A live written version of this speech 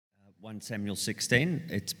1 Samuel 16,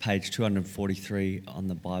 it's page 243 on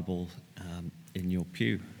the Bible in your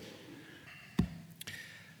pew.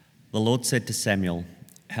 The Lord said to Samuel,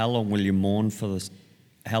 How long will you mourn for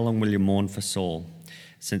Saul,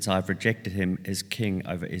 since I have rejected him as king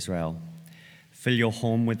over Israel? Fill your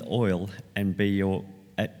horn with oil and be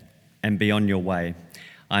on your way.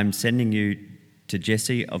 I am sending you to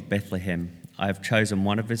Jesse of Bethlehem. I have chosen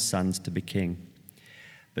one of his sons to be king.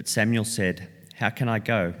 But Samuel said, How can I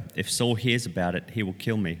go? If Saul hears about it, he will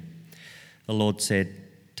kill me. The Lord said,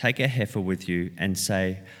 Take a heifer with you and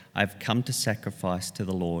say, I have come to sacrifice to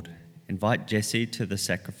the Lord. Invite Jesse to the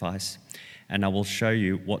sacrifice, and I will show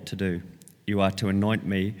you what to do. You are to anoint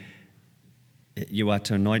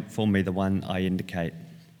for me the one I indicate.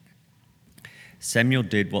 Samuel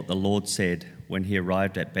did what the Lord said. When he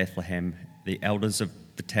arrived at Bethlehem, the elders of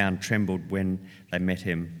the town trembled when they met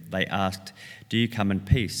him. They asked, Do you come in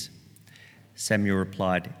peace? Samuel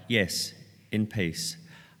replied, Yes, in peace.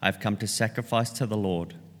 I have come to sacrifice to the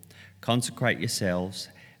Lord. Consecrate yourselves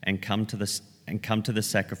and come to the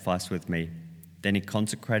sacrifice with me. Then he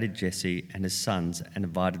consecrated Jesse and his sons and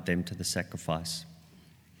invited them to the sacrifice.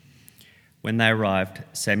 When they arrived,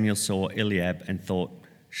 Samuel saw Eliab and thought,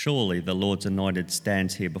 Surely the Lord's anointed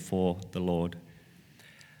stands here before the Lord.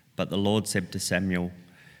 But the Lord said to Samuel,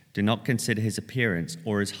 Do not consider his appearance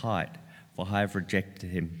or his height, for I have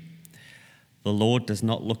rejected him. The Lord does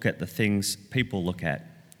not look at the things people look at.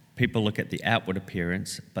 People look at the outward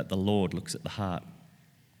appearance, but the Lord looks at the heart.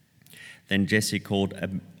 Then Jesse called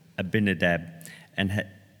Abinadab and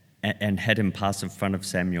had him pass in front of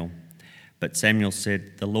Samuel. But Samuel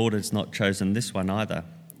said, The Lord has not chosen this one either.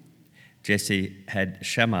 Jesse had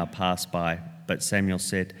Shammah pass by, but Samuel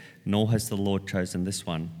said, Nor has the Lord chosen this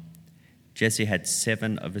one. Jesse had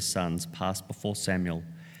 7 of his sons pass before Samuel,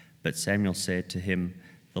 but Samuel said to him,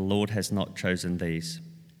 The Lord has not chosen these.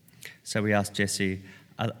 So he asked Jesse,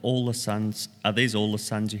 Are these all the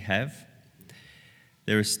sons you have?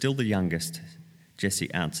 There is still the youngest,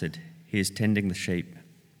 Jesse answered. He is tending the sheep.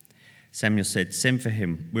 Samuel said, Send for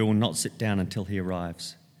him. We will not sit down until he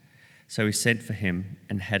arrives. So he sent for him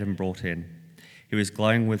and had him brought in. He was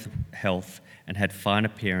glowing with health and had fine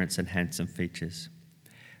appearance and handsome features.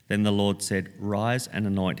 Then the Lord said, Rise and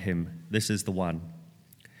anoint him. This is the one.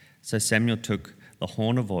 So Samuel took the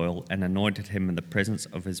horn of oil and anointed him in the presence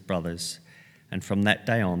of his brothers. And from that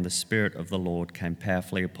day on, the Spirit of the Lord came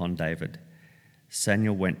powerfully upon David.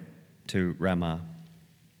 Samuel went to Ramah.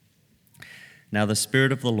 Now the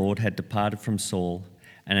Spirit of the Lord had departed from Saul,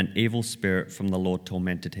 and an evil spirit from the Lord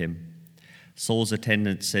tormented him. Saul's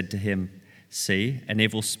attendants said to him, See, an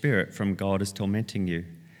evil spirit from God is tormenting you.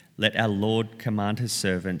 Let our Lord command his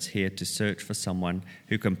servants here to search for someone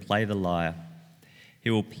who can play the lyre. He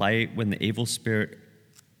will play when the evil spirit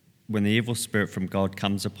from God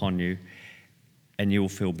comes upon you, and you will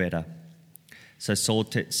feel better. So Saul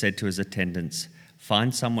said to his attendants,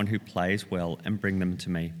 Find someone who plays well and bring them to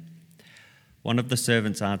me. One of the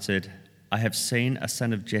servants answered, I have seen a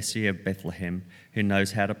son of Jesse of Bethlehem who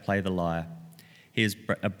knows how to play the lyre. He is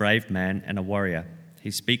a brave man and a warrior.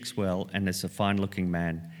 He speaks well and is a fine-looking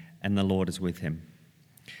man, and the Lord is with him.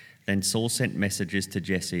 Then Saul sent messengers to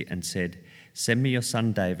Jesse and said, Send me your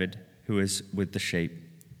son David, who is with the sheep.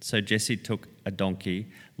 So Jesse took a donkey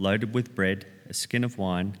loaded with bread, a skin of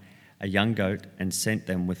wine, a young goat, and sent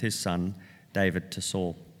them with his son David to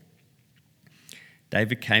Saul.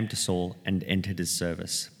 David came to Saul and entered his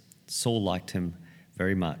service. Saul liked him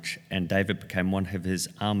very much, and David became one of his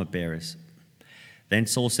armor-bearers. Then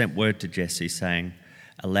Saul sent word to Jesse, saying,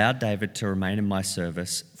 Allow David to remain in my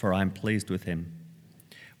service, for I am pleased with him.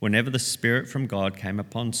 Whenever the Spirit from God came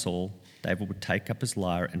upon Saul, David would take up his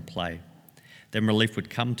lyre and play. Then relief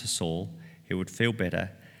would come to Saul, he would feel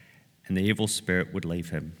better, and the evil spirit would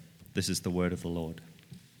leave him. This is the word of the Lord.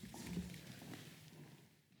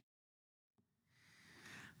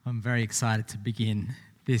 I'm very excited to begin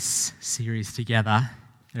this series together.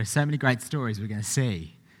 There are so many great stories we're going to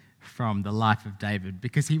see from the life of David,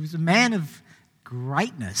 because he was a man of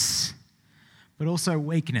greatness, but also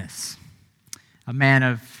weakness. A man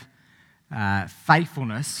of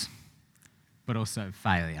faithfulness, but also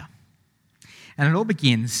failure. And it all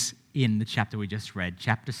begins in the chapter we just read,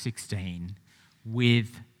 chapter 16,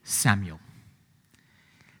 with Samuel.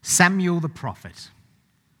 Samuel the prophet.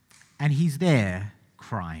 And he's there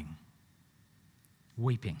crying,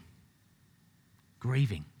 weeping,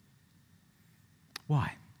 grieving.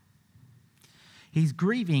 Why? He's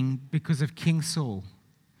grieving because of King Saul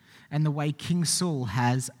and the way King Saul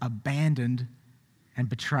has abandoned and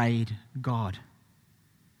betrayed God.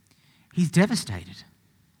 He's devastated.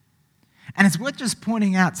 And it's worth just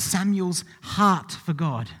pointing out Samuel's heart for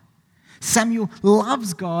God. Samuel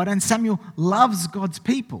loves God and Samuel loves God's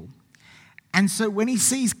people. And so when he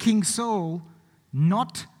sees King Saul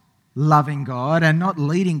not loving God and not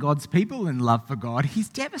leading God's people in love for God, he's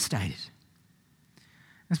devastated.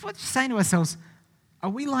 That's what we're saying to ourselves, are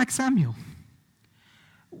we like Samuel?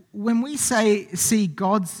 When we see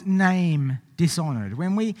God's name dishonored,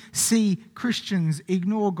 when we see Christians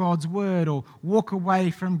ignore God's word or walk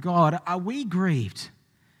away from God, are we grieved?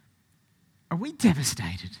 Are we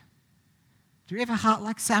devastated? Do we have a heart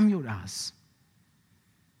like Samuel does?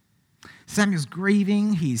 Samuel's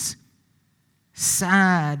grieving, he's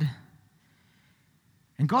sad.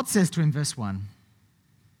 And God says to him, verse 1,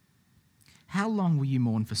 "How long will you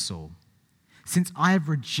mourn for Saul, since I have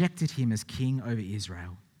rejected him as king over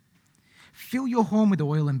Israel? Fill your horn with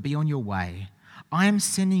oil and be on your way. I am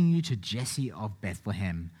sending you to Jesse of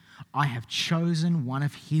Bethlehem. I have chosen one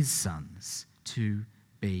of his sons to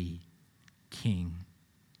be king."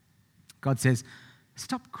 God says,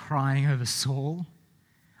 stop crying over Saul.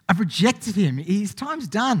 I've rejected him. His time's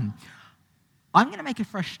done. I'm going to make a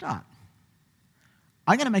fresh start.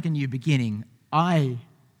 I'm going to make a new beginning. I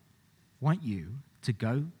want you to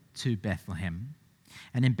go to Bethlehem.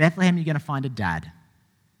 And in Bethlehem, you're going to find a dad.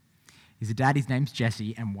 He's a dad, his name's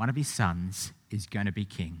Jesse, and one of his sons is going to be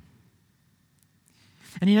king.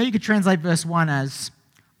 And you could translate verse 1 as,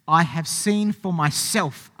 I have seen for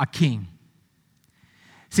myself a king.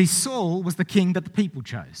 See, Saul was the king that the people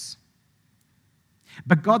chose.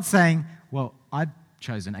 But God's saying, well, I've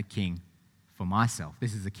chosen a king for myself.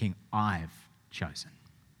 This is the king I've chosen.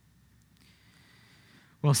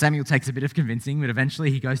 Well, Samuel takes a bit of convincing, but eventually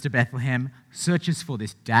he goes to Bethlehem, searches for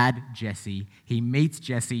this dad, Jesse. He meets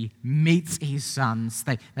Jesse, meets his sons.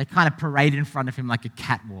 They kind of parade in front of him like a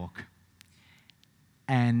catwalk.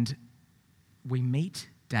 And we meet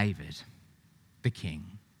David, the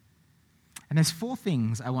king. And there's 4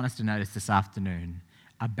 things I want us to notice this afternoon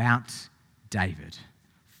about David.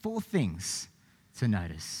 4 things to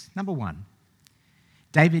notice. Number 1,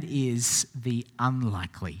 David is the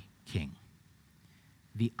unlikely king.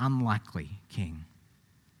 The unlikely king.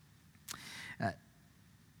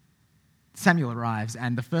 Samuel arrives,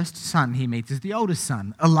 and the first son he meets is the oldest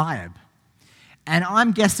son, Eliab. And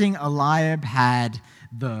I'm guessing Eliab had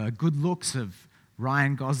the good looks of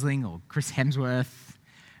Ryan Gosling or Chris Hemsworth,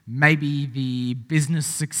 maybe the business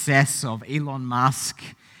success of Elon Musk.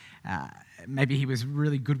 Maybe he was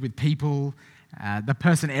really good with people, the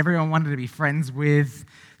person everyone wanted to be friends with.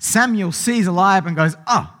 Samuel sees Eliab and goes,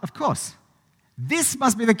 oh, of course. This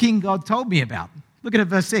must be the king God told me about. Look at it,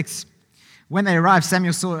 verse 6. When they arrived,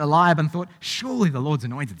 Samuel saw Eliab and thought, surely the Lord's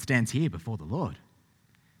anointed stands here before the Lord.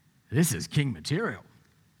 This is king material.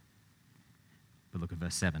 But look at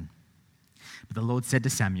verse 7. But the Lord said to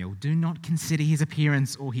Samuel, do not consider his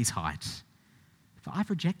appearance or his height, for I've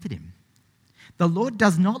rejected him. The Lord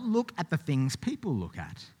does not look at the things people look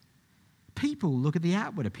at. People look at the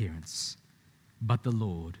outward appearance, but the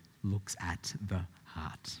Lord looks at the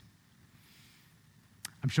heart.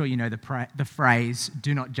 I'm sure you know the phrase,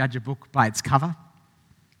 do not judge a book by its cover.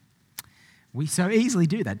 We so easily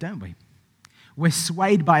do that, don't we? We're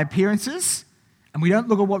swayed by appearances, and we don't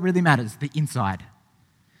look at what really matters, the inside.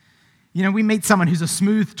 We meet someone who's a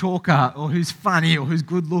smooth talker or who's funny or who's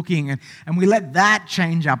good looking, and we let that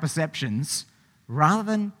change our perceptions rather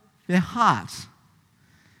than their heart.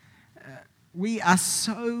 We are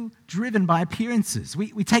so driven by appearances.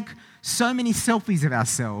 We take so many selfies of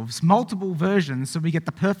ourselves, multiple versions, so we get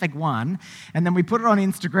the perfect one, and then we put it on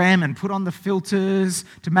Instagram and put on the filters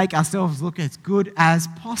to make ourselves look as good as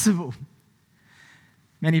possible.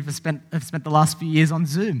 Many of us have spent the last few years on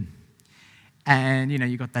Zoom. And,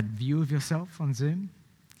 you got that view of yourself on Zoom.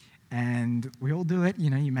 And we all do it.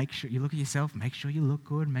 You make sure you look at yourself, make sure you look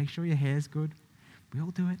good, make sure your hair's good. We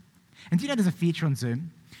all do it. And do you know there's a feature on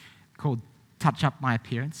Zoom called Touch Up My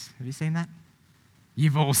Appearance? Have you seen that?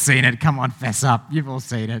 You've all seen it. Come on, fess up. You've all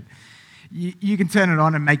seen it. You can turn it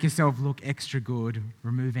on and make yourself look extra good,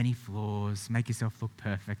 remove any flaws, make yourself look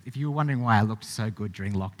perfect. If you were wondering why I looked so good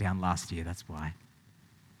during lockdown last year, that's why.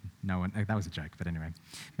 That was a joke, but anyway.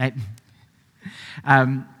 Mate,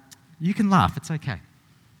 you can laugh, it's okay.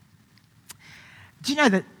 Do you know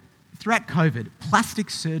that throughout COVID, plastic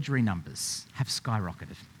surgery numbers have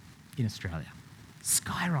skyrocketed in Australia?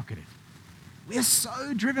 Skyrocketed. We are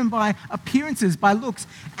so driven by appearances, by looks,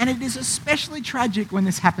 and it is especially tragic when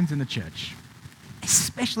this happens in the church.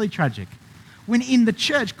 Especially tragic. When in the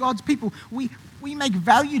church, God's people, we make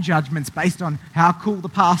value judgments based on how cool the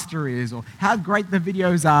pastor is, or how great the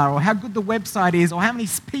videos are, or how good the website is, or how many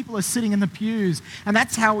people are sitting in the pews, and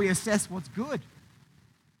that's how we assess what's good.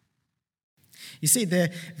 You see there,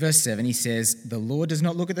 verse 7, he says, the Lord does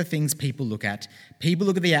not look at the things people look at. People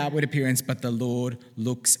look at the outward appearance, but the Lord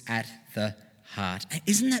looks at the heart.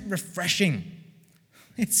 Isn't that refreshing?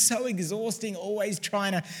 It's so exhausting, always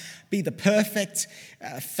trying to be the perfect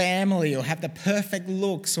family or have the perfect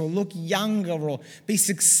looks or look younger or be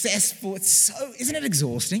successful. Isn't it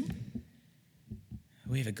exhausting?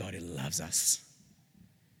 We have a God who loves us,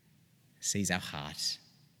 sees our heart.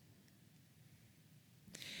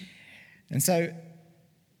 And so,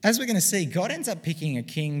 as we're going to see, God ends up picking a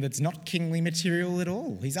king that's not kingly material at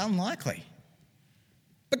all. He's unlikely.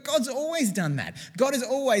 But God's always done that. God has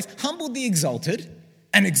always humbled the exalted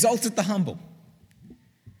and exalted the humble.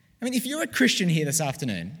 I mean, if you're a Christian here this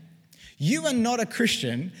afternoon, you are not a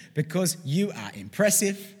Christian because you are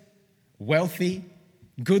impressive, wealthy,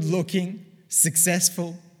 good-looking,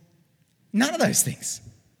 successful. None of those things.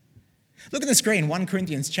 Look at the screen, 1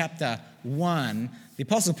 Corinthians chapter 1. The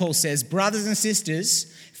Apostle Paul says, brothers and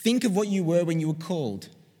sisters, think of what you were when you were called.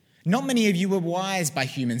 Not many of you were wise by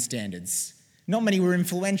human standards. Not many were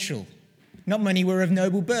influential. Not many were of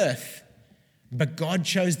noble birth. But God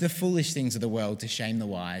chose the foolish things of the world to shame the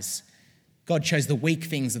wise. God chose the weak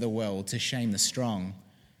things of the world to shame the strong.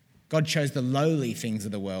 God chose the lowly things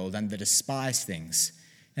of the world and the despised things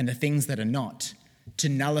and the things that are not to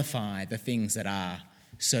nullify the things that are,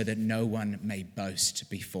 so that no one may boast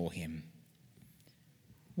before him.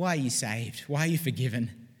 Why are you saved? Why are you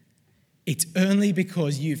forgiven? It's only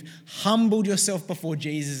because you've humbled yourself before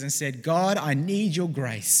Jesus and said, God, I need your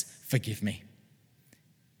grace. Forgive me.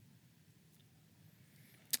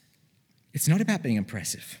 It's not about being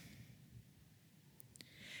impressive.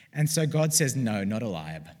 And so God says, no, not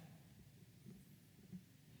Eliab.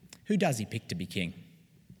 Who does he pick to be king?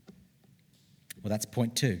 Well, that's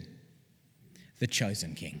point 2. The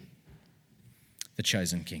chosen king. The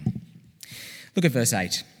chosen king. Look at verse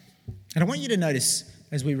 8. And I want you to notice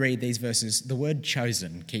as we read these verses, the word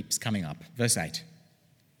chosen keeps coming up. Verse 8.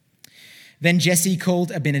 Then Jesse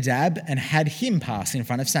called Abinadab and had him pass in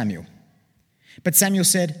front of Samuel. But Samuel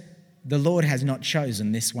said, the Lord has not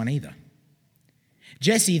chosen this one either.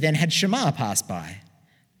 Jesse then had Shammah pass by.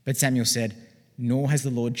 But Samuel said, nor has the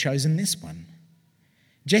Lord chosen this one.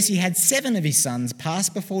 Jesse had 7 of his sons pass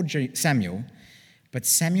before Samuel. But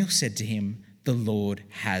Samuel said to him, the Lord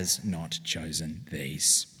has not chosen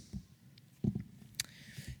these.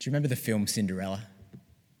 Do you remember the film Cinderella?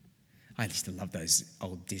 I used to love those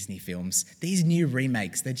old Disney films. These new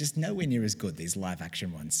remakes, they're just nowhere near as good, these live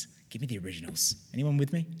action ones. Give me the originals. Anyone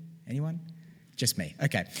with me? Anyone? Just me.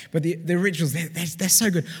 Okay. But the originals, they're so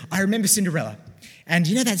good. I remember Cinderella. And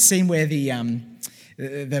you know that scene where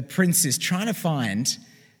the prince is trying to find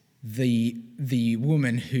the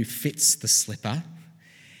woman who fits the slipper?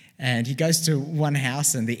 And he goes to one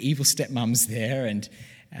house and the evil stepmom's there, and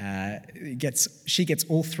she gets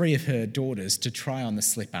all 3 of her daughters to try on the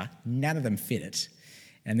slipper. None of them fit it.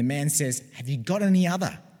 And the man says, have you got any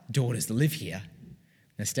other daughters that live here?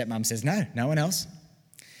 And the stepmom says, no, no one else.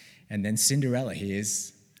 And then Cinderella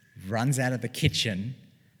runs out of the kitchen,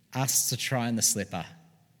 asks to try on the slipper,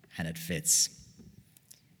 and it fits.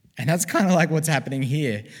 And that's kind of like what's happening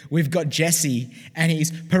here. We've got Jesse, and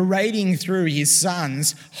he's parading through his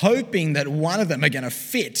sons, hoping that one of them are going to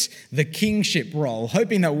fit the kingship role,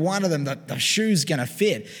 hoping that one of them, the shoe's going to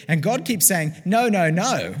fit. And God keeps saying, no, no,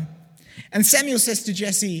 no. And Samuel says to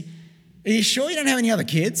Jesse, are you sure you don't have any other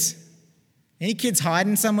kids? Any kids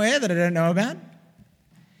hiding somewhere that I don't know about?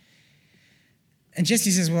 And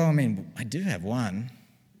Jesse says, well, I do have one,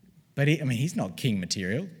 but he's not king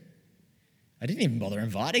material. I didn't even bother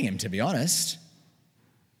inviting him, to be honest.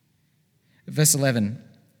 Verse 11,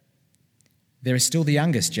 there is still the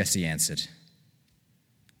youngest, Jesse answered.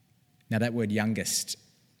 Now that word youngest,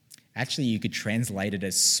 actually you could translate it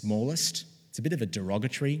as smallest. It's a bit of a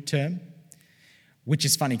derogatory term, which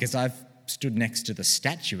is funny because I've stood next to the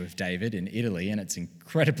statue of David in Italy and it's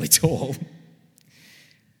incredibly tall.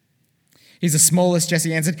 He's the smallest,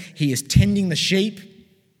 Jesse answered. He is tending the sheep.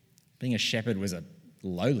 Being a shepherd was a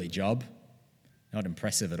lowly job. Not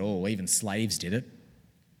impressive at all. Even slaves did it.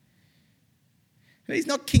 But he's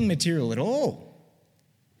not king material at all.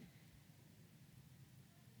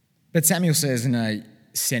 But Samuel says, no,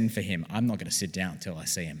 send for him. I'm not going to sit down until I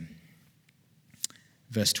see him.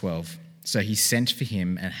 Verse 12. So he sent for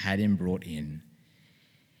him and had him brought in.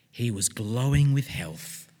 He was glowing with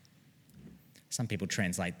health. Some people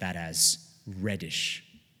translate that as reddish.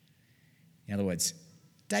 In other words,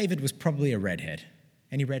 David was probably a redhead.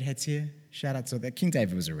 Any redheads here? Shout out to that. King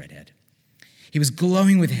David was a redhead. He was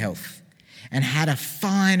glowing with health and had a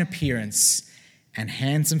fine appearance and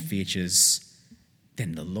handsome features.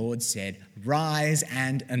 Then the Lord said, rise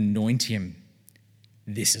and anoint him,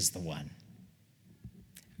 This is the one.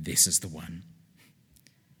 This is the one.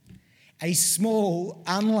 A small,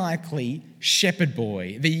 unlikely shepherd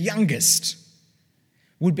boy, the youngest,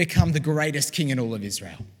 would become the greatest king in all of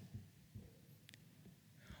Israel.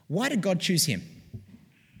 Why did God choose him?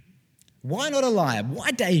 Why not Eliab?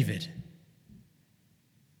 Why David?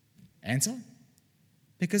 Answer?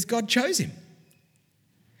 Because God chose him.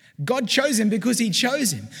 God chose him because he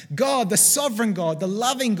chose him. God, the sovereign God, the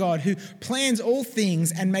loving God who plans all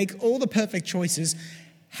things and makes all the perfect choices,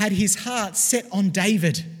 had his heart set on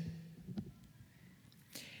David.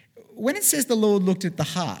 When it says the Lord looked at the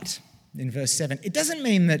heart in verse 7, it doesn't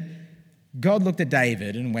mean that God looked at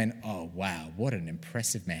David and went, oh, wow, what an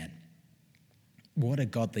impressive man. What a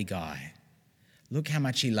godly guy. Look how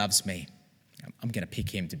much he loves me. I'm going to pick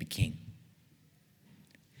him to be king.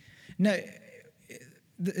 No,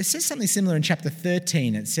 it says something similar in chapter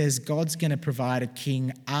 13. It says God's going to provide a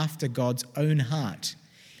king after God's own heart.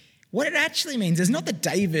 What it actually means is not that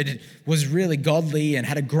David was really godly and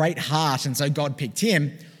had a great heart and so God picked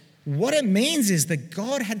him. What it means is that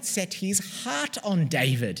God had set his heart on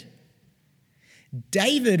David.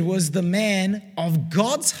 David was the man of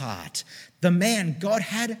God's heart, the man God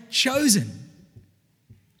had chosen.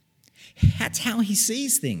 That's how he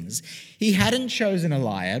sees things. He hadn't chosen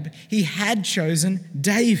Eliab, he had chosen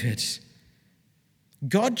David.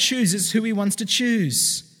 God chooses who he wants to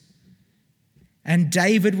choose. And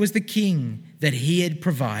David was the king that he had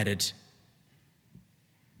provided.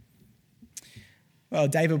 Well,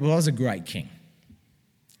 David was a great king,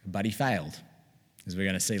 but he failed, as we're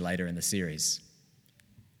going to see later in the series.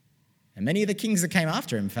 And many of the kings that came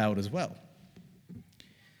after him failed as well.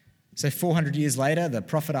 So 400 years later, the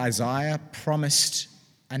prophet Isaiah promised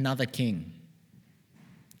another king.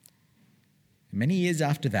 Many years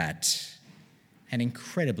after that, an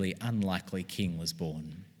incredibly unlikely king was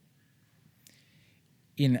born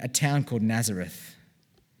in a town called Nazareth,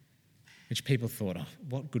 which people thought, oh,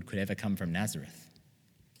 what good could ever come from Nazareth?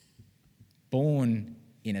 Born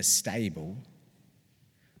in a stable,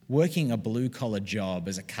 working a blue-collar job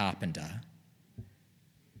as a carpenter,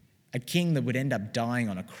 a king that would end up dying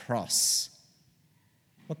on a cross.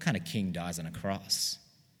 What kind of king dies on a cross?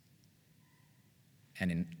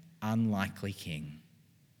 And an unlikely king.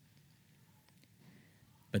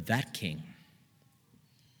 But that king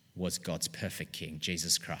was God's perfect king,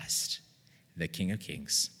 Jesus Christ, the King of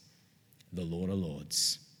Kings, the Lord of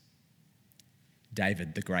Lords.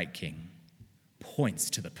 David, the great king, points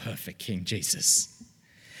to the perfect King Jesus.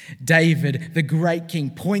 David, the great king,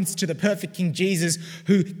 points to the perfect King Jesus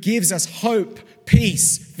who gives us hope,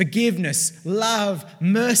 peace, forgiveness, love,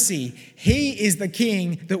 mercy. He is the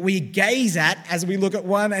king that we gaze at as we look at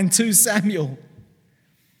 1 and 2 Samuel.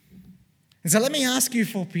 And so let me ask you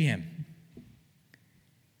 4 p.m.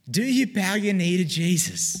 Do you bow your knee to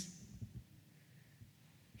Jesus?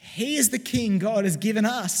 He is the king God has given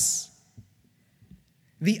us.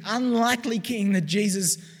 The unlikely king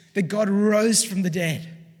that God rose from the dead.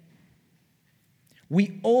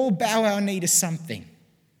 We all bow our knee to something,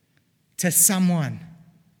 to someone.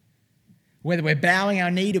 Whether we're bowing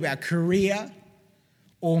our knee to our career,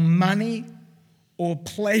 or money, or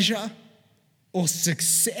pleasure, or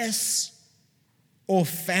success, or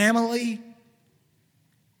family.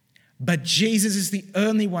 But Jesus is the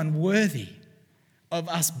only one worthy of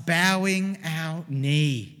us bowing our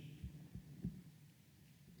knee.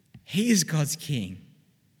 He is God's king.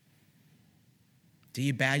 Do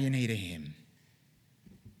you bow your knee to him?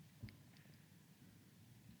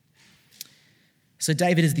 So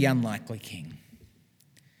David is the unlikely king.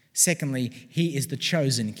 Secondly, he is the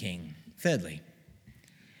chosen king. Thirdly,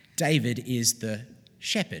 David is the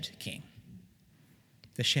shepherd king.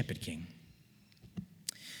 The shepherd king.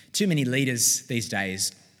 Too many leaders these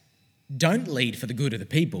days don't lead for the good of the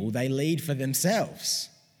people, they lead for themselves.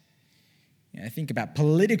 I think about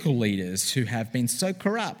political leaders who have been so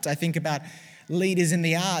corrupt. I think about leaders in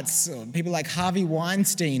the arts, people like Harvey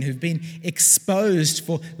Weinstein who've been exposed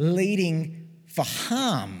for leading for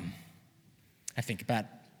harm. I think about,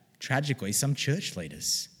 tragically, some church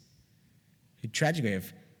leaders who tragically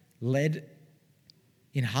have led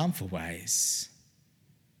in harmful ways.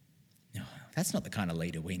 No, that's not the kind of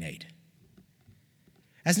leader we need.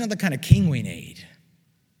 That's not the kind of king we need.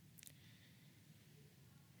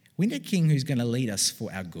 We need a king who's going to lead us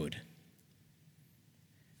for our good,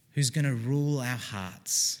 who's going to rule our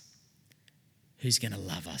hearts, who's going to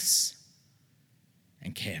love us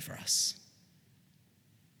and care for us.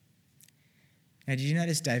 Now, did you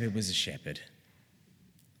notice David was a shepherd?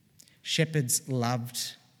 Shepherds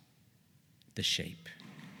loved the sheep,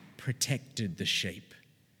 protected the sheep,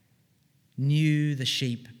 knew the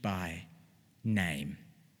sheep by name.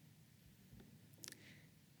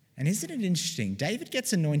 And isn't it interesting? David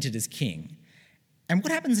gets anointed as king. And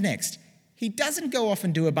what happens next? He doesn't go off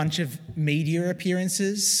and do a bunch of media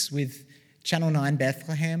appearances with Channel 9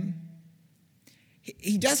 Bethlehem.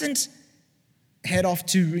 He doesn't head off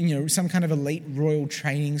to, some kind of elite royal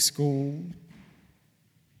training school.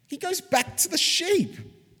 He goes back to the sheep.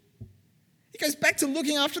 He goes back to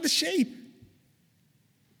looking after the sheep.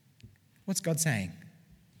 What's God saying?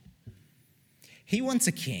 He wants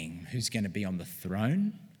a king who's going to be on the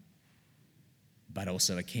throne, but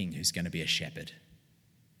also a king who's going to be a shepherd.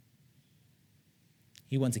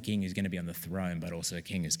 He wants a king who's going to be on the throne, but also a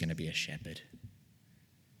king who's going to be a shepherd.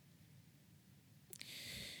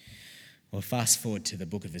 Well, fast forward to the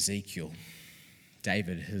book of Ezekiel.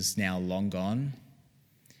 David has now long gone,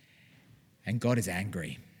 and God is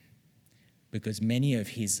angry because many of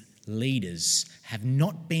his leaders have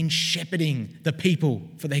not been shepherding the people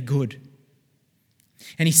for their good.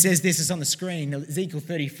 And he says this is on the screen, Ezekiel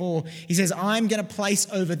 34. He says, I'm going to place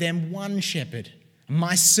over them one shepherd,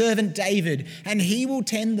 my servant David, and he will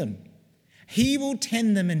tend them. He will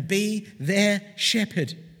tend them and be their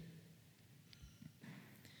shepherd.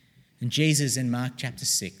 And Jesus in Mark chapter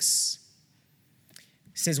 6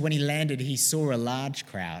 says when he landed, he saw a large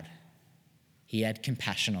crowd. He had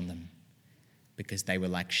compassion on them because they were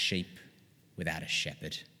like sheep without a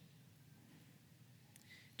shepherd.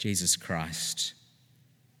 Jesus Christ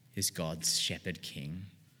is God's shepherd king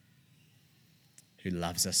who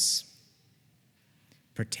loves us,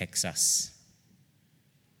 protects us,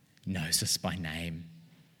 knows us by name,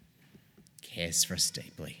 cares for us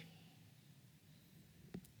deeply.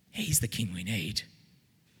 He's the king we need.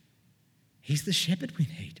 He's the shepherd we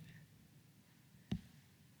need.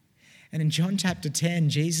 And in John chapter 10,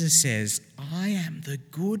 Jesus says, I am the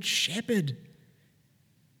good shepherd.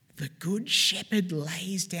 The good shepherd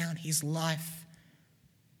lays down his life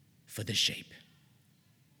for the sheep.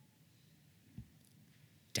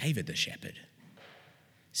 David the shepherd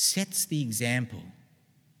sets the example,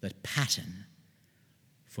 the pattern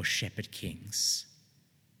for shepherd kings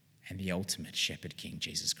and the ultimate shepherd king,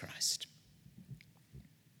 Jesus Christ.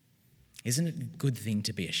 Isn't it a good thing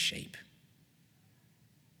to be a sheep?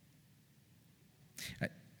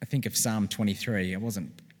 I think of Psalm 23. I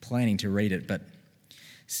wasn't planning to read it, but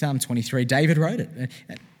Psalm 23, David wrote it.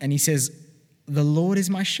 And he says, the Lord is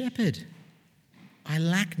my shepherd. I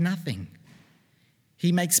lack nothing.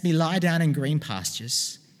 He makes me lie down in green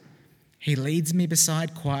pastures. He leads me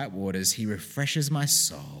beside quiet waters. He refreshes my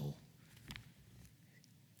soul.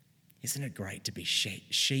 Isn't it great to be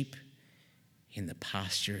sheep in the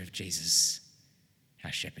pasture of Jesus,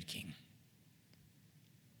 our shepherd king?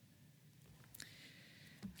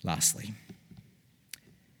 Lastly,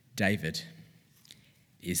 David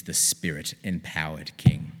is the Spirit-empowered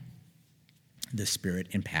king. The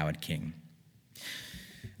Spirit-empowered king.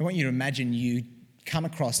 I want you to imagine you come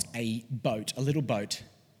across a boat, a little boat,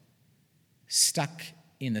 stuck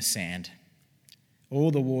in the sand. All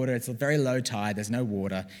the water, it's a very low tide, there's no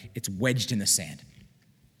water, it's wedged in the sand.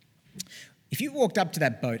 If you walked up to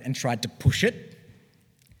that boat and tried to push it,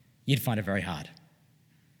 you'd find it very hard.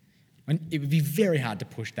 It would be very hard to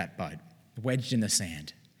push that boat, wedged in the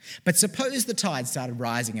sand. But suppose the tide started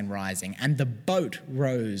rising and rising, and the boat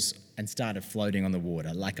rose and started floating on the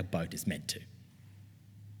water like a boat is meant to.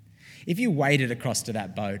 If you waded across to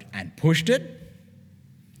that boat and pushed it,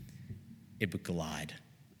 it would glide.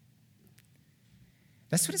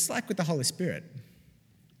 That's what it's like with the Holy Spirit.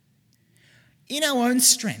 In our own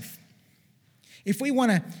strength, if we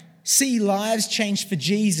want to see lives changed for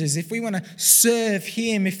Jesus, if we want to serve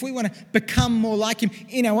him, if we want to become more like him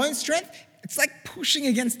in our own strength, it's like pushing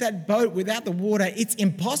against that boat without the water. It's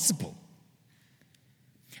impossible.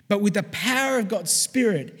 But with the power of God's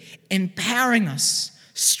Spirit empowering us,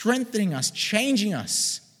 strengthening us, changing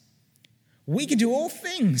us, we can do all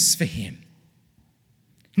things for him.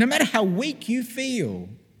 No matter how weak you feel,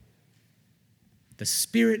 the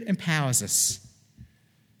Spirit empowers us.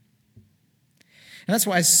 And that's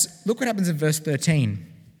why, look what happens in verse 13.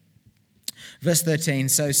 Verse 13,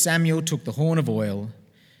 so Samuel took the horn of oil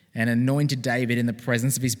and anointed David in the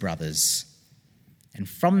presence of his brothers. And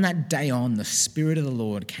from that day on, the Spirit of the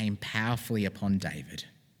Lord came powerfully upon David.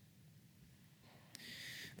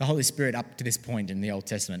 The Holy Spirit, up to this point in the Old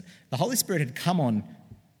Testament, the Holy Spirit had come on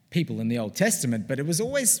people in the Old Testament, but it was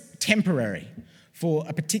always temporary for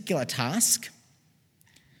a particular task.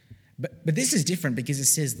 But this is different because it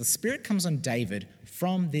says the Spirit comes on David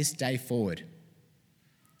from this day forward.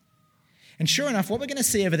 And sure enough, what we're going to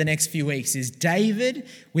see over the next few weeks is David,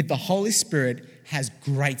 with the Holy Spirit, has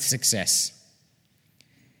great success.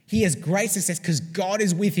 He has great success because God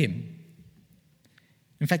is with him.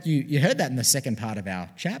 In fact, you heard that in the second part of our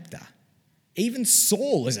chapter. Even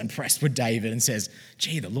Saul is impressed with David and says,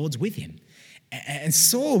 gee, the Lord's with him. And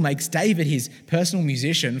Saul makes David his personal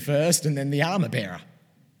musician first and then the armor bearer.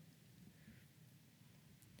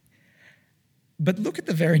 But look at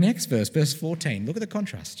the very next verse, verse 14. Look at the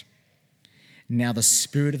contrast. Now the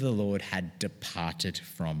Spirit of the Lord had departed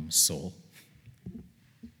from Saul.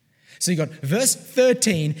 So you've got verse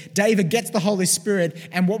 13, David gets the Holy Spirit,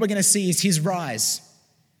 and what we're going to see is his rise.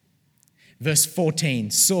 Verse 14,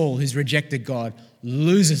 Saul, who's rejected God,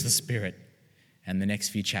 loses the Spirit. And the next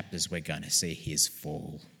few chapters, we're going to see his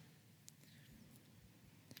fall.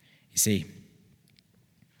 You see,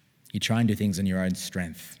 you try and do things on your own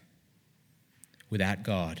strength without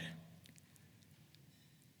God.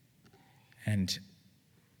 And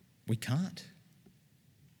we can't.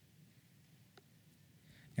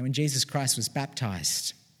 And when Jesus Christ was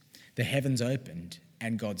baptized, the heavens opened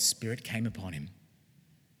and God's Spirit came upon him.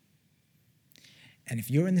 And if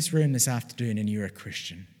you're in this room this afternoon and you're a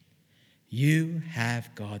Christian, you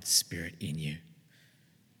have God's Spirit in you.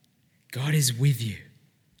 God is with you.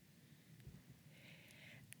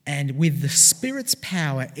 And with the Spirit's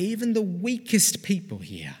power, even the weakest people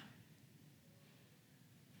here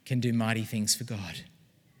can do mighty things for God.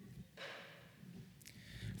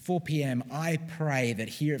 4 p.m, I pray that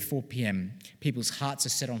here at 4 p.m, people's hearts are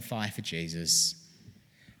set on fire for Jesus.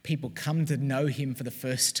 People come to know him for the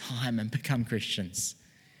first time and become Christians.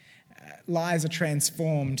 Lives are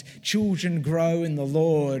transformed. Children grow in the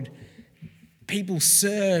Lord. People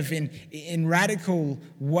serve in radical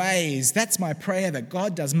ways. That's my prayer, that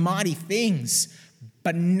God does mighty things.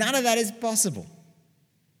 But none of that is possible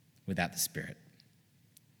without the Spirit,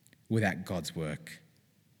 without God's work,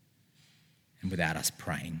 and without us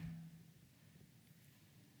praying.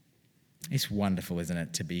 It's wonderful, isn't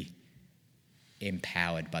it, to be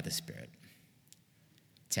empowered by the Spirit,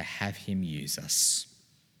 to have him use us.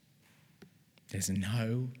 There's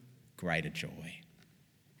no greater joy.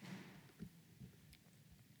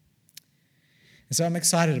 And so I'm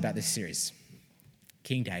excited about this series.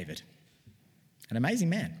 King David, an amazing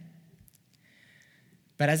man.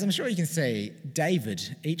 But as I'm sure you can see,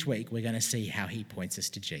 David, each week we're going to see how he points us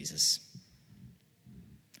to Jesus.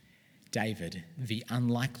 David, the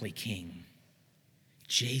unlikely king.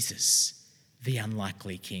 Jesus, the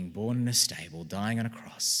unlikely king, born in a stable, dying on a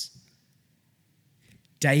cross.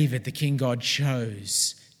 David, the king God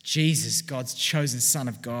chose. Jesus, God's chosen Son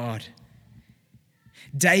of God.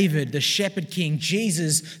 David, the shepherd king.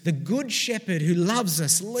 Jesus, the good shepherd who loves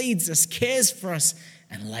us, leads us, cares for us,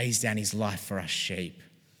 and lays down his life for us sheep.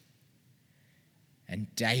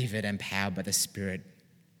 And David, empowered by the Spirit.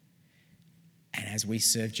 And as we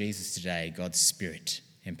serve Jesus today, God's Spirit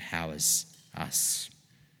empowers us.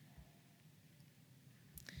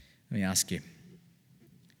 Let me ask you,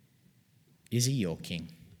 is he your king?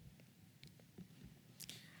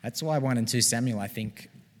 That's why 1 and 2 Samuel, I think,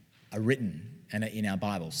 are written and are in our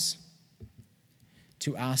Bibles.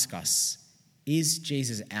 To ask us, is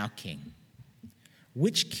Jesus our king?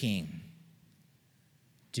 Which king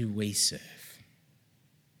do we serve?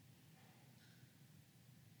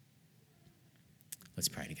 Let's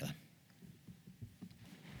pray together.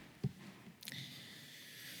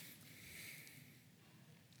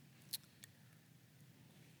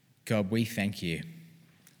 God, we thank you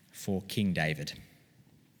for King David,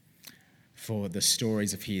 for the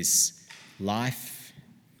stories of his life,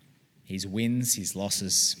 his wins, his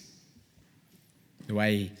losses, the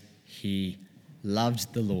way he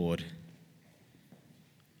loved the Lord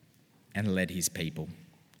and led his people.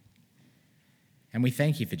 And we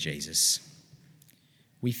thank you for Jesus.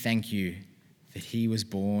 We thank you that he was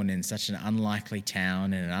born in such an unlikely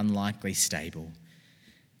town, in an unlikely stable,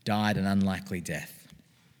 died an unlikely death,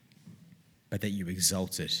 but that you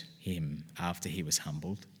exalted him after he was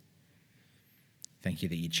humbled. Thank you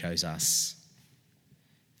that you chose us.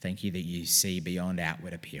 Thank you that you see beyond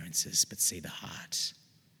outward appearances, but see the heart.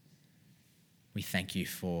 We thank you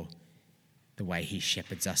for the way he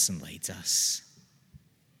shepherds us and leads us.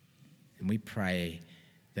 And we pray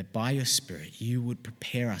that by your Spirit you would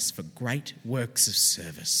prepare us for great works of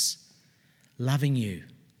service, loving you,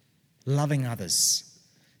 loving others,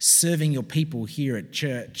 serving your people here at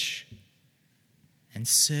church, and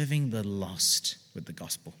serving the lost with the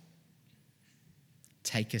gospel.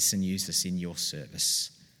 Take us and use us in your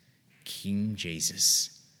service. King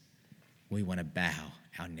Jesus, we want to bow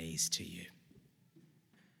our knees to you.